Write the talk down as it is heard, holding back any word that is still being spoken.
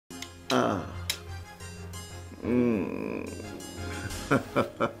Ah.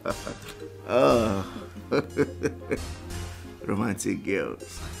 Ah. Romantic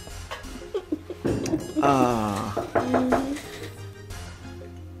girls. Ah.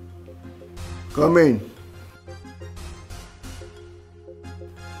 Come in.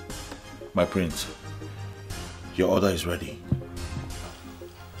 My prince, your order is ready.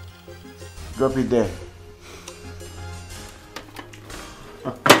 Drop it there.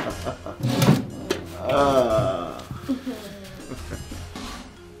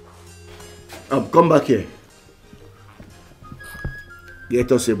 Come back here.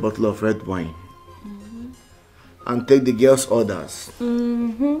 Get us a bottle of red wine. And take the girls' orders.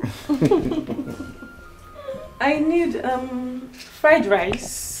 I need fried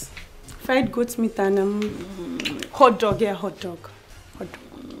rice, fried goat meat and hot dog. Yeah, hot dog. Hot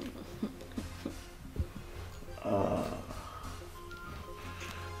dog.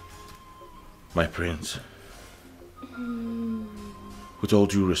 My prince, with all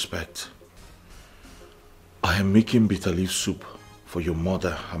due respect, I am making bitter leaf soup for your mother,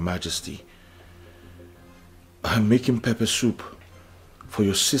 Her Majesty. I am making pepper soup for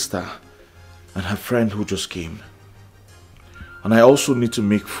your sister and her friend who just came. And I also need to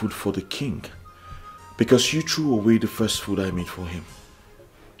make food for the king, because you threw away the first food I made for him.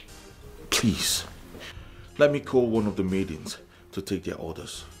 Please, let me call one of the maidens to take their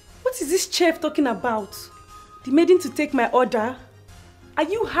orders. What is this chef talking about? The maiden to take my order? Are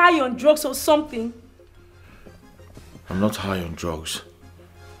you high on drugs or something? I'm not high on drugs,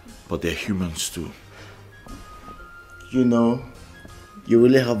 but they're humans too. You know, you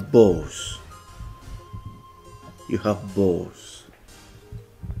really have balls. You have balls.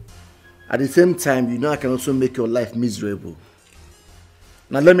 At the same time, you know I can also make your life miserable.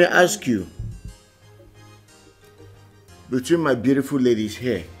 Now let me ask you, between my beautiful ladies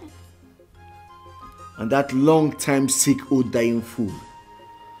here and that long-time sick old dying fool,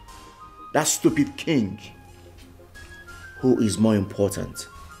 that stupid king, who is more important?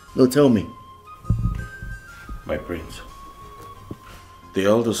 No, tell me. My prince, the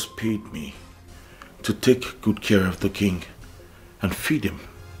elders paid me to take good care of the king and feed him,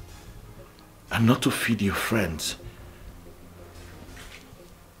 and not to feed your friends.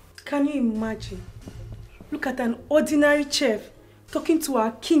 Can you imagine? Look at an ordinary chef talking to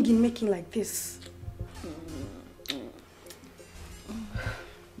our king in making like this.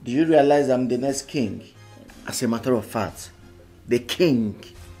 Do you realize I'm the next king? As a matter of fact, the king.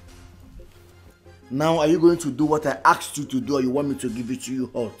 Now, are you going to do what I asked you to do, or you want me to give it to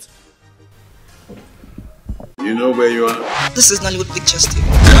you hot? You know where you are? This is Nollywood Pictures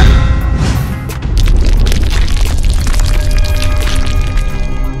TV.